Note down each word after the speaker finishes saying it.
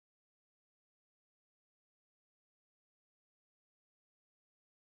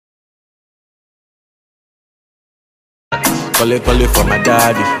Call it for my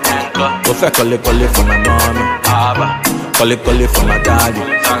daddy. Go fẹ́ call it for my mommy. Call it for my daddy.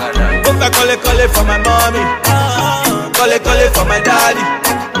 Go fẹ́ call it for my mommy. Call it for my daddy.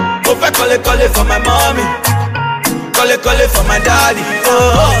 Go fẹ́ call it for my mommy. Call it for my daddy.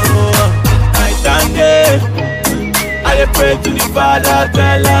 Night and day, I dey pray to the Father,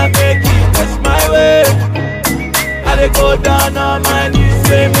 tell her make He bless my way. I dey go down on my knees,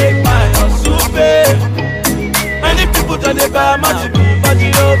 say make my hustle pay. Many people try to buy my to me, but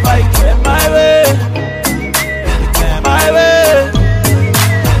you know I get my way. Get my way.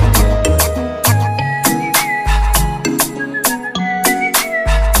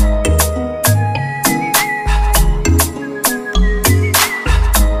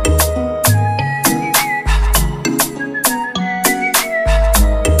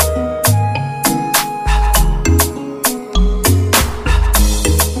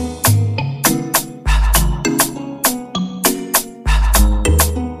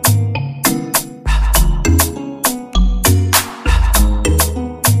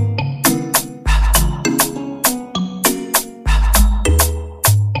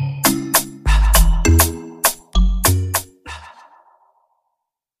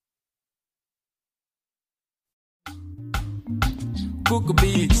 Book a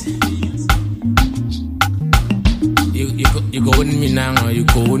beat. You go with me now, or you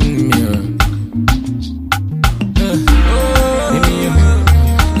go with me.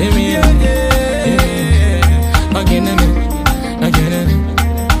 Let me again.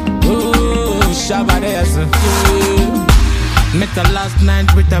 Oh, Shabba dance. Met her last night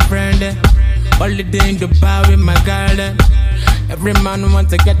with a friend. Holiday in Dubai with my girl. Every man want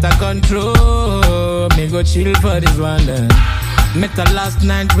to get a control. Me go chill for this one. Met her last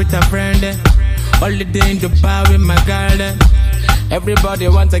night with a friend. Holiday in Dubai with my girl. Everybody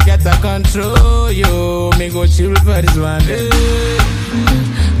want to get a control. You, me go chill for this one.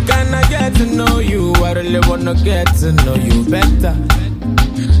 Can I get to know you? I really wanna get to know you better.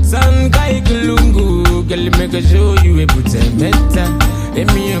 San kai kulungu, girl, make a show you a put a meta.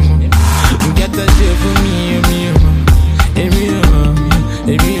 Get a shit for me,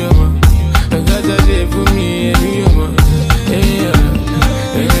 got a shit for me,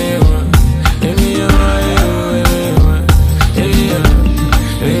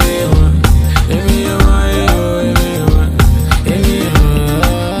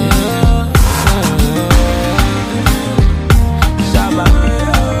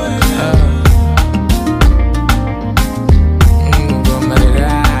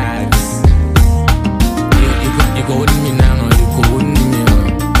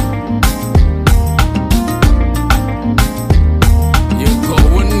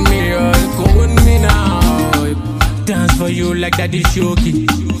 like Daddy Shoki.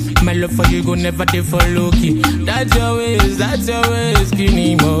 My love for you go never dey for low-key. That's your ways,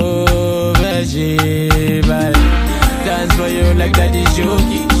 skinny more vegetable. Dance for you like Daddy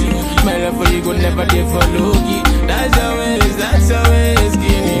Shoki. My love for you go never dey for low-key. That's your ways,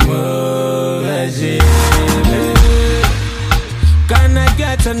 skinny more vegetable. Can I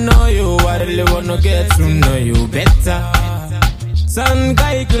get to know you? I really wanna get to know you better. San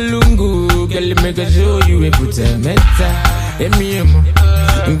kai kulungu, girl, make a show you a put a meta.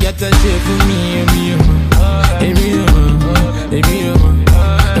 Get a shit for me,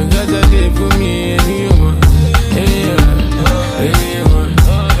 got a shit for me,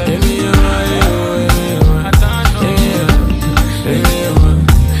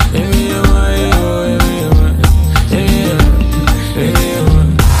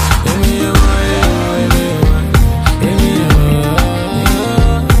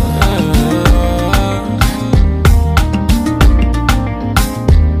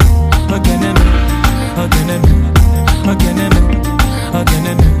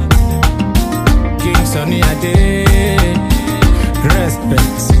 King Sonny Ade,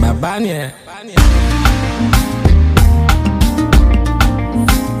 respect, my banya.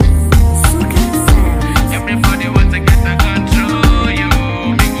 Everybody wants to get the control, you.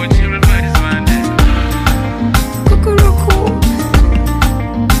 Me go chill for this one day. Kukuruku.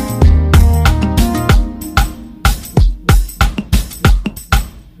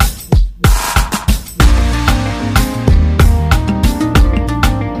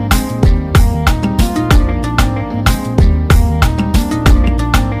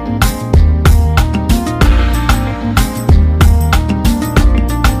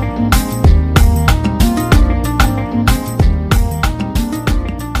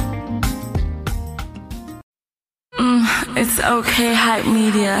 It's okay, hype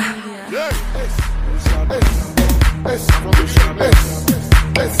media.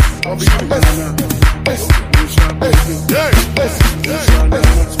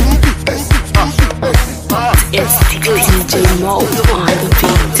 It's DJ Mo on the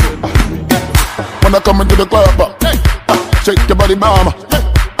beat. When I come into the club, shake your body, mama.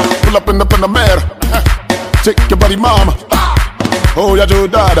 Pull up in the Panamera, shake your body, mama. Oh, yeah, Joe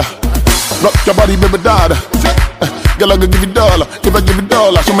Dada. Rock your body, baby, dada. Girl, I can give you dollar. If I give you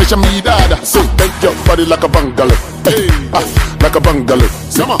dollar, show me dada. Say, bend your body like a bungalow. Like a bungalow.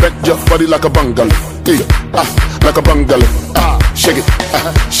 Say, bend your body like a bungalow. Like a bungalow. Shake it,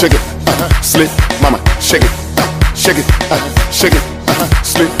 shake it, slip, mama, shake it, shake it, shake it,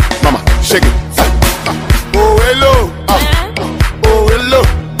 slip, mama, shake it. Oh hello, oh hello,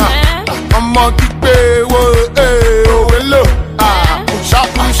 I'm on the bay, oh hello,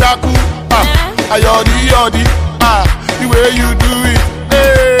 shaku shaku, ayodi yodi, the way you do it,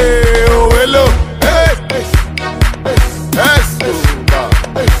 hey, oh hello, hey, yes.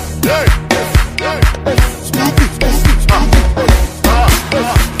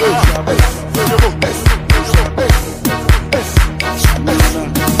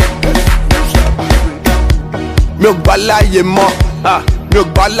 Mi ò gbà láyé mọ́, mi ò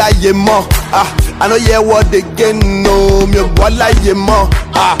gbà láyé mọ́, I no hear what they get no. Mi ò gbà láyé mọ́,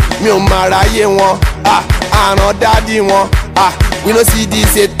 mi ò máa ráyé wọn, àrán dádì wọn, we no see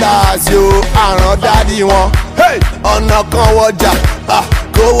these haters yo, àrán dádì wọn. Ọ̀nà kan wọjà,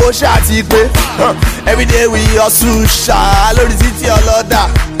 kówó ṣáàtì pé, everyday we hustle ṣá lórí títí ọlọ́dà.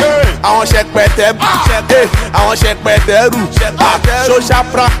 Àwọn ṣẹpẹtẹ bù, àwọn ṣẹpẹtẹ rù, ṣóṣà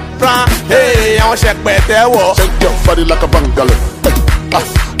pran, àwọn ṣẹpẹtẹ wọ̀. Shake your body like a bungalow,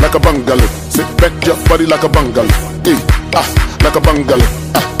 like a bungalow. Say, bend your body like a bungalow, like a bungalow.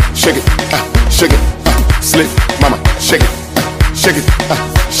 Shake it, shake it, slip, mama, shake it, shake it,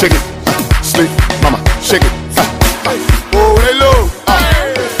 shake it, slip, mama, shake it. Oh hello,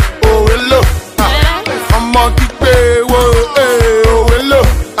 oh hello, I'm on the bay, oh hello,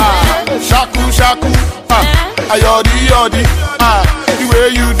 shaku shaku, ayodi yodi, the way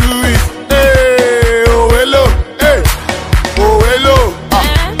you do it, hey, oh hello, hey, oh hello,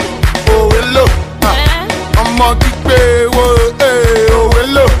 oh hello, I'm on the bay, oh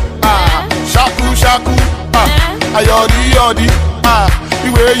hello, shaku shaku, ayodi yodi, the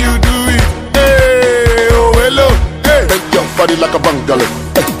way you do it, hey, oh hello, hey. Bend your body like a bungalow,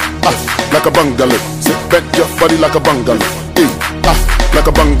 like a bungalow. Say, bend your body like a bungalow, like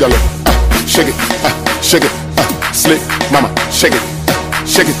a bungalow. Shake it, shake it, slip, mama, shake it,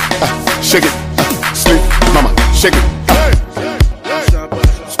 shake it, shake it, slip, mama, shake it.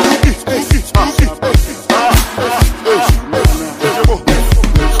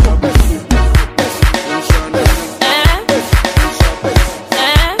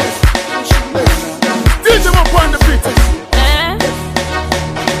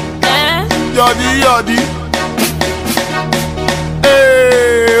 Yodi, yodi.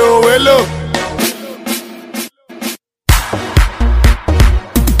 Hey, oh hello.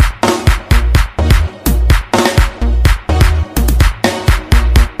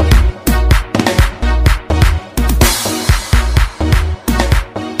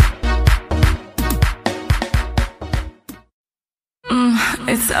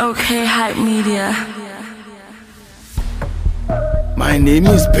 It's okay, Hype Media. My name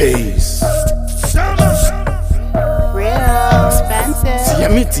is Bass. Real expensive.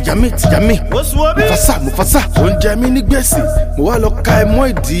 Tiyami. Mufasa. Oúnjẹ mi ní gbèsè. Mo wá lọ ka ẹmọ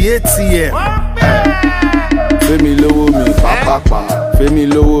ìdí ATM. Fẹ́mi lówó mi, pàpàpà. Fẹ́mi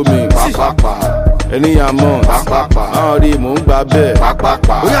lówó mi, pàpàpà. Ẹni àmọ́, pàpàpà. Àwọn rí mò ń gbà bẹ́ẹ̀,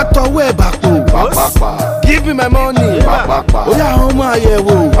 pàpàpà. Ó yá tọwọ́ ẹ̀ bá pò, pàpàpà. Give me my money, pàpàpà. Ó yá ọmọ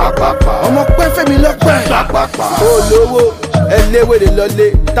àyẹ̀wò, pàpàpà. Ọmọ pẹ́ Fẹ́mi lọ́pẹ́, pàpàpà. Olówó ẹlẹ́wẹ̀rẹ̀ lọlé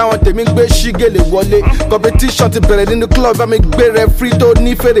táwọn tèmi gbé ṣígèlè wọlé competition ti bẹ̀rẹ̀ nínú club bá mi gbé referee tó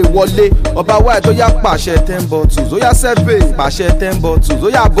ní fèrè wọlé ọba wáyé tó yá pàṣẹ 10 bottles ó yá seven pàṣẹ 10 bottles ó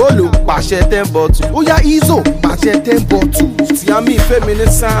yá bọ́ọ̀lù pàṣẹ 10 bottles ó yá Izzo pàṣẹ 10 bottles Tiyami fẹ́mi ní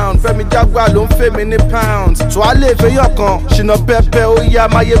sound Fẹ́mi Jaguar ló ń fẹ́mi ní pounds Tuale fẹ́yọ̀ kan ṣìnà pẹ́pẹ́ ó yá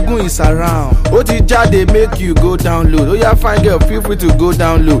Máyégún is around ó ti jáde make you go download ó yá fine girl feel free to go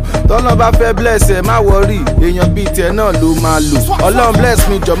download tọ́lọ́ bá fẹ́ bless ẹ má worry èèyàn bíi tiẹ̀ náà ló máa lò Ọlọ́run bless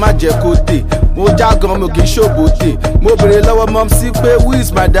mi jọ má jẹ́ kó tè mo já gan mo kì í ṣòbòtè mo béèrè lọ́wọ́ mom sí pé who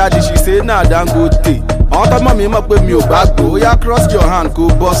is my daddy she say na Dangote àwọn tọ́mọ mi mọ̀ pé mi ò bá gbò ó yá cross your hand kó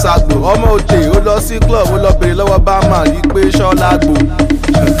bọ́ ságbò ọmọ òde ó lọ sí club ó lọ béèrè lọ́wọ́ bámà rí pé ṣọ́lá gbò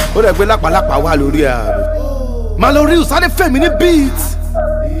ó rẹ̀ pé lápàlápà wà lórí ààrẹ má lórí ìsáré fẹ̀mí ní beat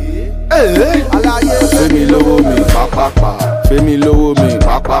Fẹ́mi lówó mi pàpàpà Fẹ́mi lówó mi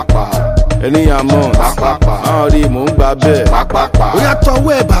pàpàpà ẹni àmọ́ àwọn rí mò ń gbà bẹ́ẹ̀. ó yà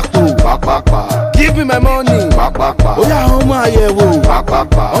tọwọ́ ẹ̀ bàpò. give me my money. ó yà ọmọ àyẹ̀wò.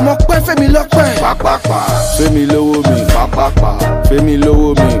 ọmọ pẹ́ fẹ́mi lọ́pẹ́. fẹ́mi lówó mi. fẹ́mi lówó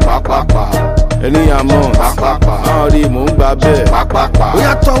mi. ẹni àmọ́ àwọn rí mò ń gbà bẹ́ẹ̀. ó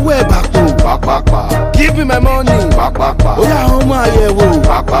yà tọwọ́ ẹ̀ bàpò. give me my money. ó yà ọmọ àyẹ̀wò.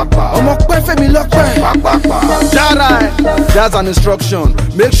 ọmọ pẹ́ fẹ́mi lọ́pẹ́. jara ẹ̀. that's an instruction.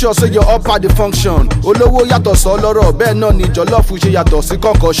 make sure say you're up at the function. olówó yàtọ̀ sọ lọ́rọ̀ bẹ́ẹ̀ náà ni jọlọ́ọ̀fù ṣe yàtọ̀ sí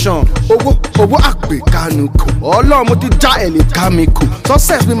concussion. owó àpè kánukù ọlọ́run mo ti já ẹ̀lẹ́ kámikù.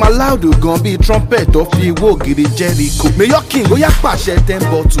 success mi máa loud gan bíi trumpet tó fi wó ògiri Jericho. mayor king ó yá pàṣẹ 10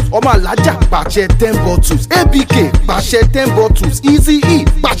 bottles. ọmọ alájà pàṣẹ 10 bottles. abk pàṣẹ 10 bottles. easy e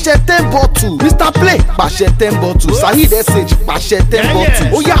pàṣẹ 10 bottles. mr play pàṣẹ 10 bottles. saheed sh pàṣẹ 10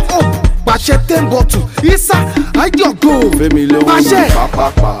 bottles. ó yá hope pàṣẹ 10 bottles. isa ayọ̀gò fẹ́mi lówó mi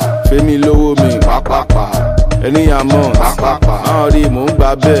fẹ́mi lówó mi ẹni àmọ́ àwọn rí mò ń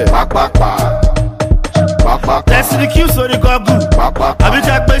gbà bẹ́ẹ̀. Tẹ̀sí ni kí sórí gọ́gù, àbí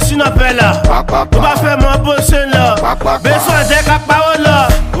jẹ́ pé ṣínà fẹ́lá. Tó bá fẹ́ mọ bó ṣe ń lọ, bẹ́sọ̀ ẹ̀jẹ̀ ká pawó lọ.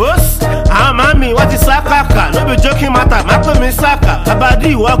 Àwọn màmí wọ́n ti sá kàkà, lóbi joking matter, má pè mí sáka. Àbádí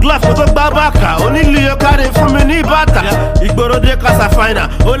ìwọ glove kó tó gbá bàkà, onílù yóò kárí fún mi ní bàtà. Ìgbòròdé kásá fáìnà,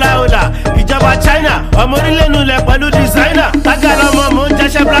 hola, ìjọba China, ọmọ orílẹ̀ nulẹ̀ pẹ̀lú designer. Tágà lọ́mọ mò ń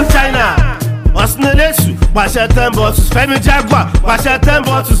jẹ́ṣẹ́ Black China. Osnelesu, pàṣẹ 10 bottles. Fẹ́mi Jaguar, pàṣẹ 10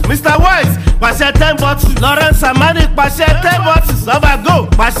 bottles. Mr. Wise, pàṣẹ 10 bottles. Lawrence Amani, pàṣẹ 10 bottles. Ovago,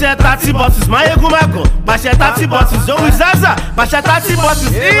 pàṣẹ 30 bottles. Mayegun Mago, pàṣẹ 30 bottles. Zoe Zaza, pàṣẹ 30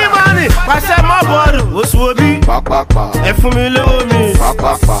 bottles. Imani, pàṣẹ mọ́bọ̀ọ̀dù. Oṣuobi, ẹ fún mi lówó mi.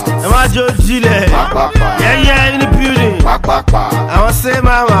 Ẹ má jó jílẹ̀. Yẹ́yẹ́ in the building. Àwọn ṣe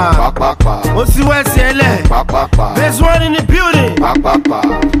mama. Mo ti wẹ̀ sí ẹlẹ̀. There's one in the building.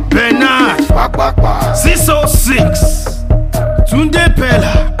 Bernard. 606 Tunde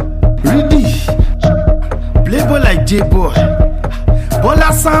Pella Reedy Playboy like J-Boy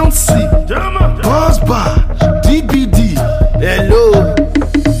Bola Sound C Bossbar DBD. Hello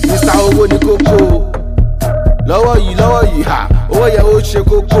Mr. Owó ní kókó lọ́wọ́ yìí ha owó yẹ ó ṣe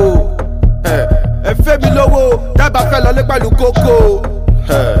kókó ẹ fẹ́ mi lówó dábàá fẹ́ lọlé pẹ̀lú kókó.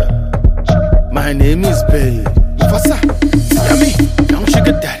 My name is Bey Mufasa Yami Young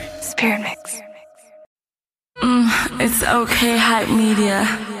Sugar Daddy. Spirit Mix. It's okay, hype media.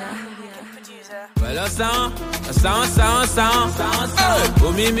 Well, sound.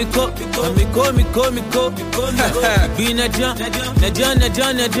 Hey, miko. Be Najan.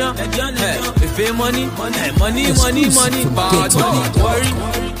 If money. Worry.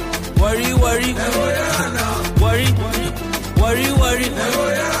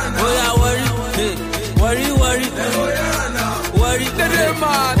 Oh yeah, worry. Worry.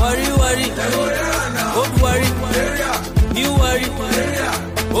 Old worry, new worry,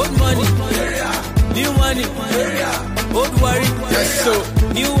 old money, new money, old worry, yes so,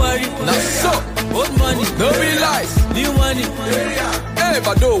 new worry, not so, old money, no be lies, new money. Hey,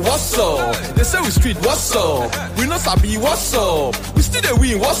 Bado, what's up? They say we street, what's up? We not sabi, what's up? We still the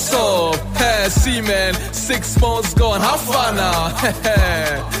win, what's up? Hey, see man, 6 months gone, how far now?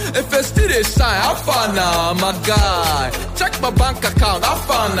 If I still they shine, how far now, my guy? Check my bank account, how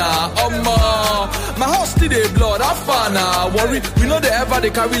far now? My house still they blood, how far now? Worry, we know they ever they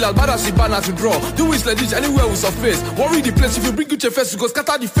carry like bad as the banner to draw. Do it like this anywhere we surface. Worry the place, if you bring good your face, you go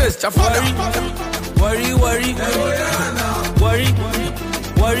scatter the face. Worry.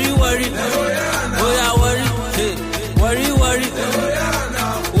 Oh yeah, worry. Hey. Worry.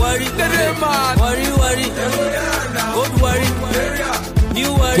 Old worry.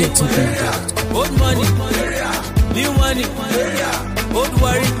 New worry. Old money. New money. Old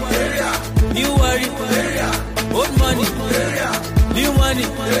worry. New worry. Old money. New money.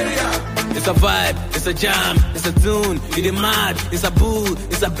 It's a vibe, it's a jam, it's a tune, it a mad, it's a boo,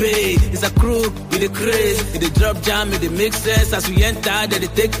 it's a bay, it's a crew, it a craze, it a drop jam, it a make sense. As we enter, they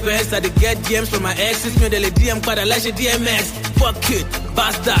take first, I they get DMs from my exes, me they DM card, I like DMX. Fuck it,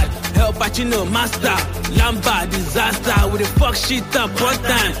 bastard, help Pacino, master, Lamba, disaster, with the fuck shit up one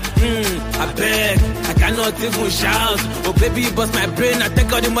time. I beg, I cannot even shout. Oh baby, bust my brain, I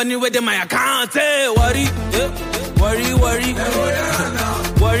take all the money within my account. Hey, worry. Worry.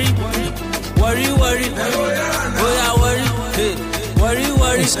 Oh yeah, worry. Hey, worry.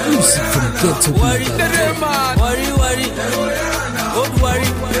 Exclusive from Ghetto Worry. Old worry.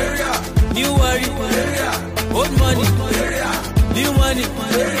 New worry. Old money. New money.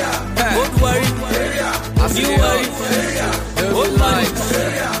 Old worry. New worry. Old money.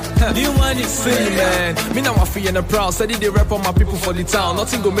 New money. See, man, me now I feel and proud. Steady they rap on my people for the town.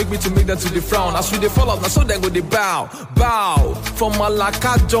 Nothing go make me to make them to the frown. As we they fall out, now so then go they bow. From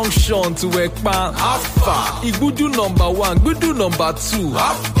Malacca Junction to Ekpan. Alpha, Igudu number 1, Gudu number 2.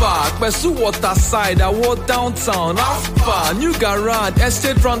 Alpha, Pesu Water Side, I walk downtown. Alpha, New Garage,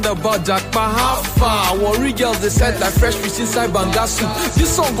 Estate Roundabout, Jackpa. Alpha, Worry girls, they said like fresh fish inside Bangasu. This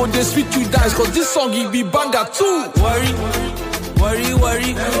song go they sweet you guys, cause this song it be banger too. Worry, worry,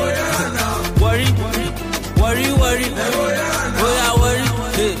 worry. Worry, worry, worry. Oh yeah, worry,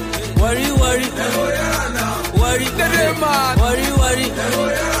 hey. Worry, worry. Worry, hey. Worry, worry.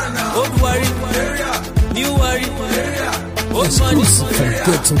 Old worry, new worry. Old money,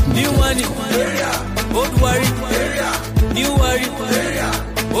 new money. Old worry, new worry.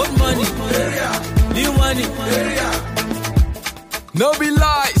 Old money, new money. No be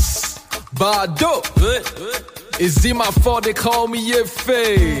lies, Bado. Is it my fault they call me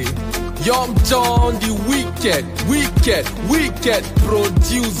Yefe? Young John, the wicked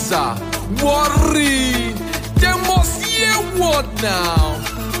producer. Worry, they must hear word now.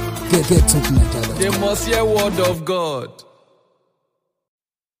 Get something like that. They must hear word of God.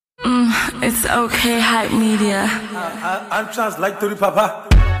 It's okay, hype media. I'm trans like to the papa.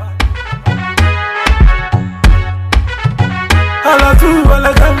 Alla tu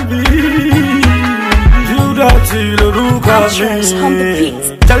alla gambi. Juda chilo ruka mi.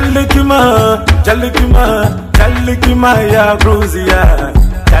 Jallikima ya Gruzia.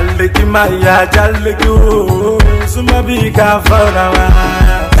 Jallikima Sumabika Farawa.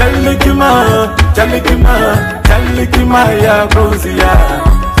 Jallikima ya Gruzia.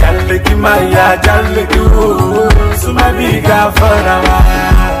 Jallikima Sumabika Farawa.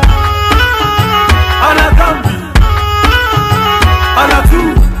 Alla gambi. Alla tu.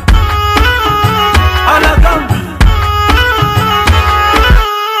 Alla gambi.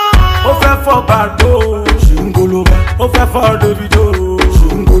 Ó fẹ́ fọ́ Bàdó, Ṣìngolóbá. Ó fẹ́ fọ́ Davido,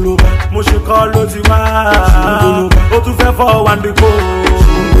 Ṣìngolóbá. Mo ṣe kọ́ ló ti wá, Ṣìngolóbá. Ó tún fẹ́ fọ́ Wandiko,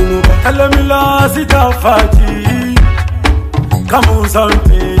 Ṣìngolóbá. Ẹlẹ́mi lọ síta fàájì, come on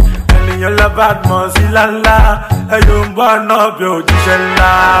something. Ènìyàn lọ Badmus sí lálá, ẹ̀yọ̀ ń bọ̀ náà bí òjíṣẹ́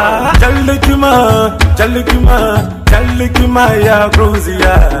ńlá. Jallikima ya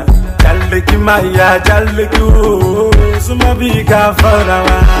Gruzia. Jallikima Sumabika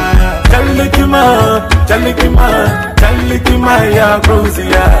Farawa. Jallikima ya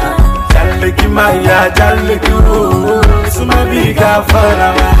Gruzia. Jallikima Sumabika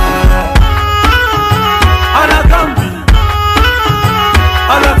Farawa. Alla gambi.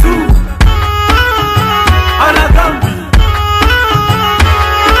 Alla tu. Alla gambi.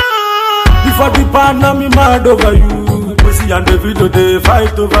 Before the partner me mad over you. Pussy and Davido they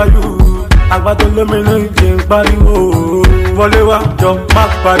fight over you. Àgbàdo lómìnira kì í pariwo. Wọlé wá jọ má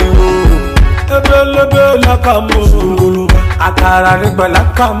pariwo. Ebelebe lákàmó. Àkàrà nígbà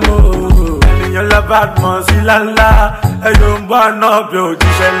lákàmó. Ènìyàn lọ Badmus sí lálá. Ẹ̀yọ̀ ń bọ̀ náà bí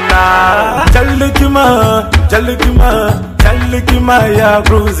òjíṣẹ́ ńlá. Jallikima ya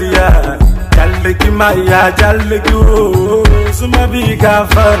Gruzia. Jallikima Sumabika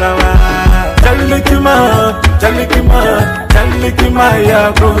Farawa. Jallikima ya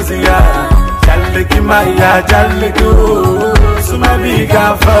Gruzia. Jallikima Sumabika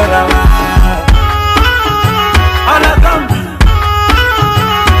Farawa. Alla gambi.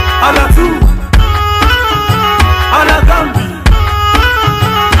 Alla tu. Alla gambi.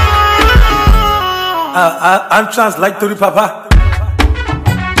 I'm trans like to the papa.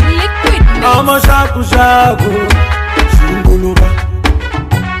 I'm a shaku. Shingoloba.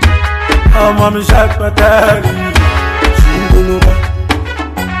 I'm a mishak matari. Shingoloba.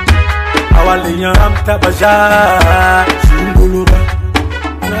 Awaliyan am tabaja. Shingoloba.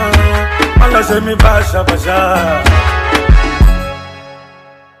 Allah shemi basha.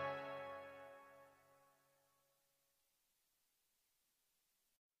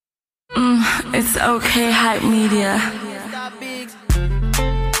 It's okay, hype media.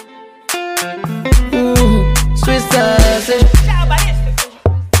 Swiss sensation.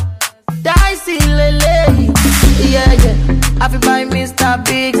 Dicey Lele. Yeah. I feel buy Mr.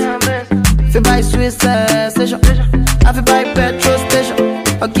 Biggs. Feel buy Swiss sensation. I feel buy petrol station.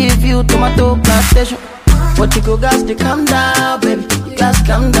 I'll give you tomato plantation. But you go gas to calm down, baby. You gas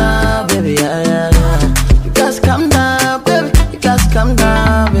calm down, baby. Yeah. You gas calm down, baby. You gas calm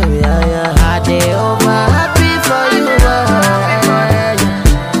down, baby. Yeah. I day over happy for you.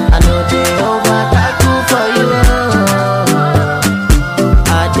 I know they over tattoo for you. I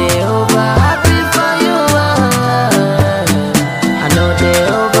day over happy for you. I know they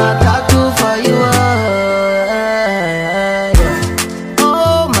over tattoo for you.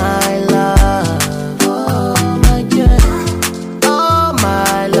 Oh my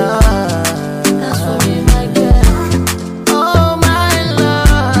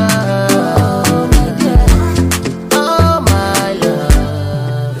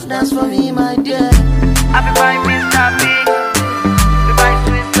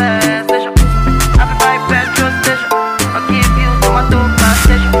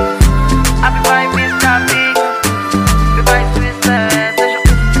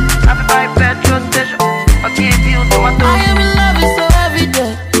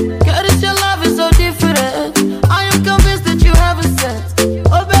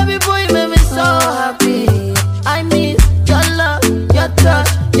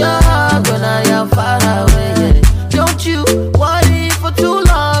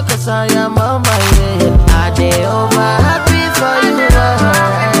 'cause I am on my way. I dey over happy for you.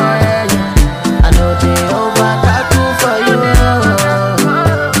 I know they over tattoo for you.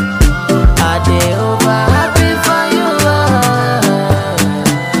 I dey over happy for you.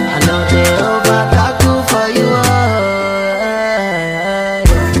 I know they over tattoo for you.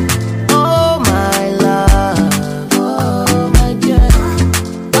 Oh my love, oh my dear,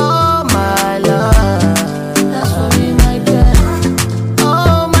 oh my love, that's for me my dear.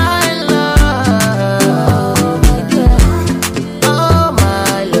 Oh my love, my dear, oh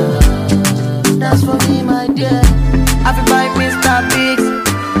my love, that's for me my dear. I fi buy Mr. Biggs,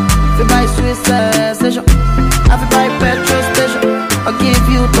 fi buy Swiss station, I fi buy petrol station, I'll give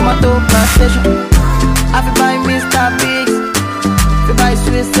you tomato plantation. I fi buy Mr. Biggs, fi buy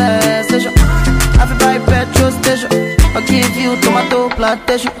Swiss station, I fi buy petrol station, I'll give you tomato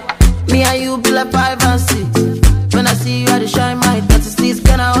plantation. Me and you be like 5 and 6. When I see you, I dey shine my 36.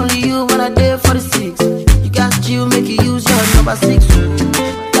 Can I only you when I dey 46? You got you, make you use your number 6.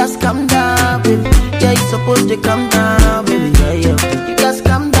 Just calm down, baby. Yeah, you supposed to calm down, baby. Yeah, yeah. You just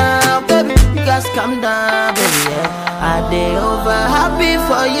calm down, baby. You just calm down, baby. Yeah. I dey over happy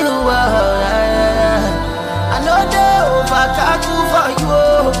for you. I know they over tattoo for you.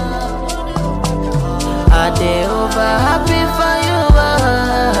 I dey over happy for you.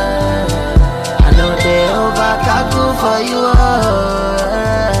 I know they over tattoo for you.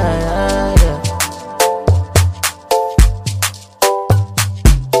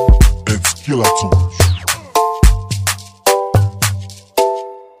 It's Killer Tunes.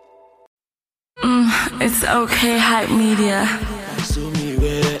 It's okay, hype media. Sue me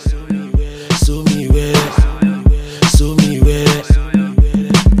with it. Sue me with it. Sue me with it.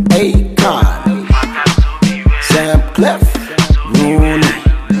 Akon, Sam Clef, Rooney.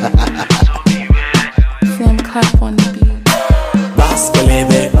 Sam clap on the beat.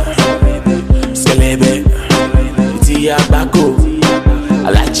 Baskelebe, skelebe, iti abako,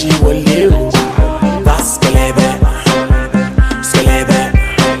 alachi woleo. Baskelebe, skelebe,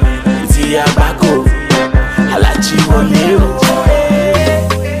 iti abako, alachi woleo.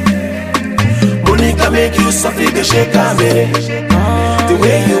 Monica make you suffer the shake and the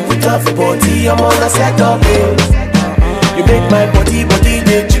way you put up your body, I'm on a set up. You make my body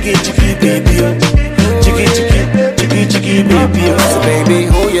the chicky chicky baby. Chicky chicky, chicky chicky baby. So baby,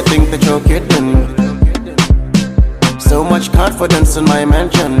 who you think that you're kidding? So much confidence in my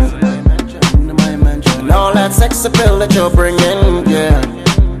mansion. And all that sex appeal that you're bringing, yeah.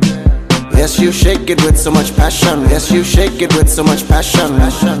 Yes, you shake it with so much passion. Yes, you shake it with so much passion.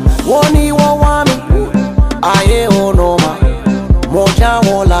 Woni wa wami, aye o no ma, moja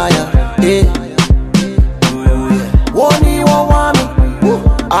wo liar, eh. Woni wa wami,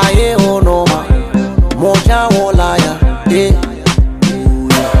 aye o no ma, moja wo liar, eh.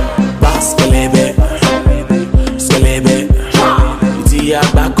 Baskelebe, skelebe, iti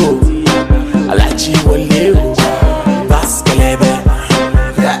abako, alachi woleo. Baskelebe,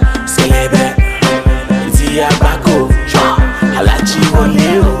 skelebe, iti abako, alachi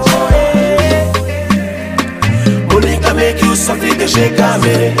woleo. Monica make you suffer the shake and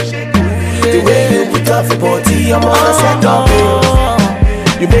the way you put up your body, I'm on a set up.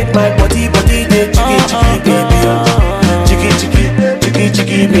 You make my body the chicky chicky baby. Chicky chicky, chicky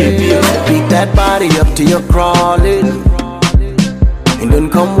chicky baby. Beat that body up till you're crawling, and then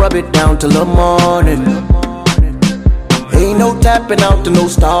come rub it down till the morning. Ain't no tapping out to no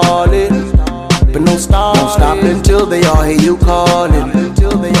stalling, but no stalling. Don't stop until they all hear you calling.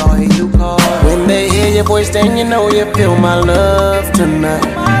 When they hear your voice, then you know you feel my love tonight.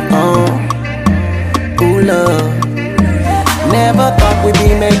 Oh, ooh love. Never thought we'd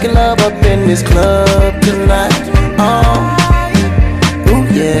be making love up in this club tonight. Oh, ooh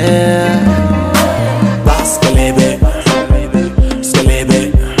yeah. Baskelebe,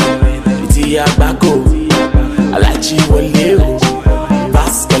 skelebe, iti abako, alachi woleo.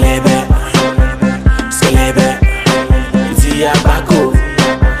 Baskelebe, skelebe, iti abako,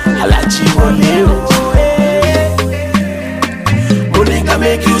 alachi woleo. Monica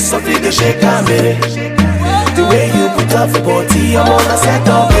make you suffer the shake and the way you put up your body, I'm on a set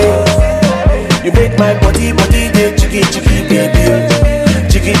up. You make my body the chicky chicky baby.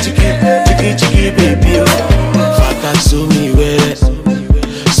 Chicky chicky, chicky chicky baby. Fata sue me with it,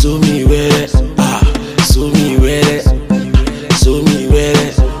 sue me with it, sue me with it, sue me with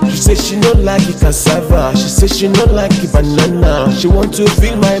it. She say she don't like it cassava, she say she don't like it banana. She want to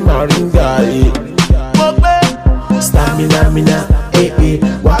feel my moringa, eh. Stamina, mina, eh eh,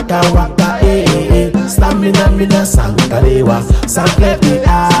 waka waka, eh eh eh. Stamina, mina, sangalewa, sangle me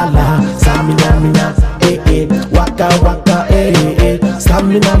ala. Stamina, mina, eh eh, waka waka, eh eh.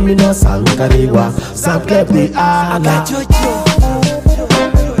 Stamina mina sangarewa. Sample the ala.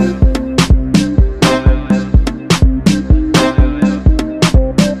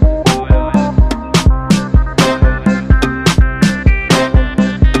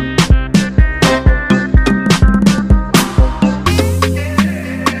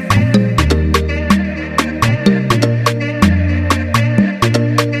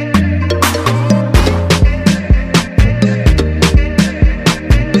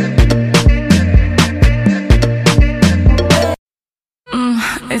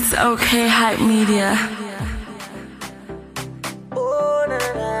 It's okay, hype media.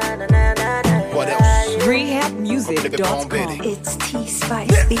 What else? Rehabmusic.com. It's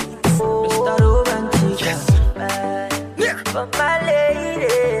T-Spice Beats.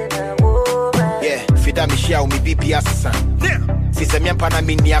 Yeah, Fida Michelle, me BP assassin. Since I'm Yampana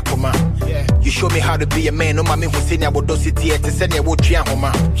Mini Akoma. You show me how to be a man. No, mammy, who send your city to send your watch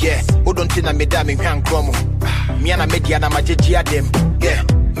home. Yeah, who don't think I'm a damn young chromo. Miana Mediana Majia them. Yeah,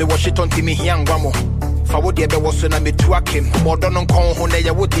 me wash it on Timmy Young Ramo. For the other was when I met to him. More don't know who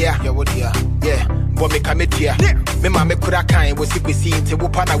they would there. Yeah, but me come here. Me mamma could I kind was if we see into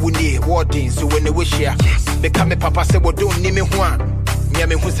Wupana Winnie, Warding. So when they wish here, they come Papa said, well, don't name me one. You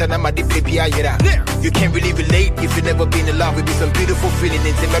can't really relate if you never been in love. It be some beautiful feeling.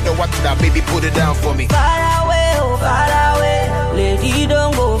 It's no matter what to that, baby, put it down for me. Far away, oh far away. Lady,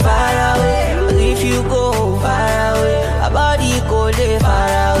 don't go far away. If you go far away, a body cold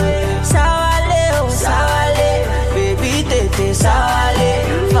far away. Sawale, oh sawale. Baby, tete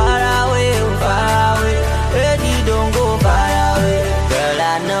sawale. Far away, oh far away. Lady, don't go far away. Girl,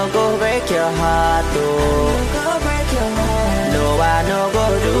 I know go break your heart, oh. I no go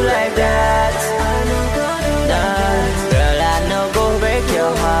do like that. Girl, I no go break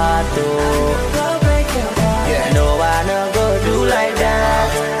your heart, though. No, I no go do like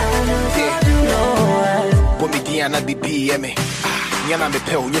that. No, me Diana be PM. Yana me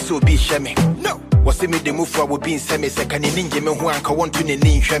pell, yes, will be shame. No. Was me the move for would be in semi second in Ninja who I want to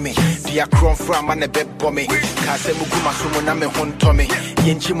name shame. Dear Cron from and a bed bomb. Casemukuma Sumuname Hon Tommy.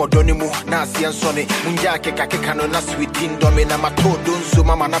 Yenchimo Donimu, Nasi and Sonny. Munjake Kakano, Sweet Din Domina, Matodun,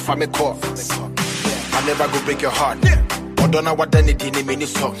 Sumama Famiko. I never go break your heart. I don't know what any in a mini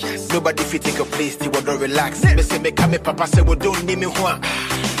song. Nobody fit take a place, they will don't relax. Me say, me come, Papa say, well, don't name me one.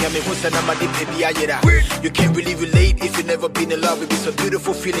 You can't really relate if you never been in love. It be so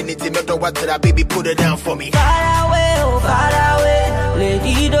beautiful feeling. It's a matter what that baby put it down for me. Far away, oh far away.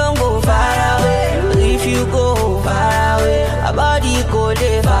 Lady, don't go far away. If you go far away, a body cold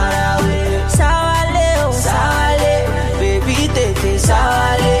far away. Sawale, oh sawale. Baby, tete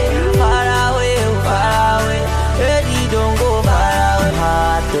sawale. Far away, oh far away. Lady, don't go far away.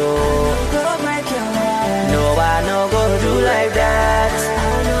 Heart, oh. No, I no go do like that.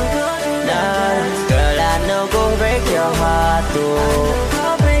 Your heart, oh.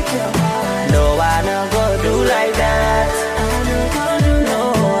 No, I no go do like that. No,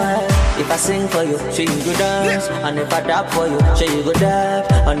 if I sing for you, say you go dance. And if I rap for you, say you go dab.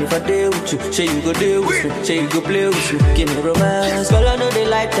 And if I deal with you, say you go deal with me. Say you go play with me, give me romance. Girl, I know they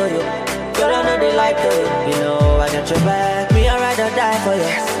like to you. Girl, I know they like to you. You know I got your back. Me, I'd rather die for you.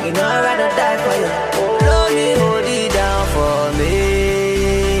 You know I'd rather die for you. Slowly hold it down for me.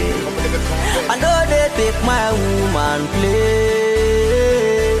 I know they take my woman play.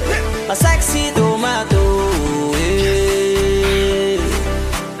 A sexy tomato, yeah.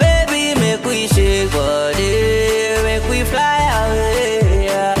 Baby, make we shake body, make we fly away,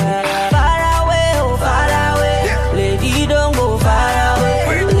 yeah. Far away, oh far away. Lady, don't go far away.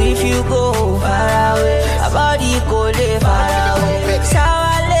 If you go far away, a body cold far away.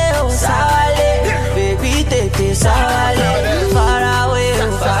 Sawale, oh sawale. Baby, tete sawale. Far away,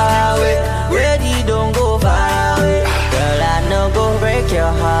 oh far away. Your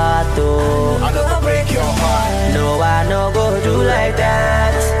heart, oh. I never break your heart. No, I no go do like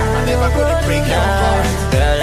that. I never gonna break your heart.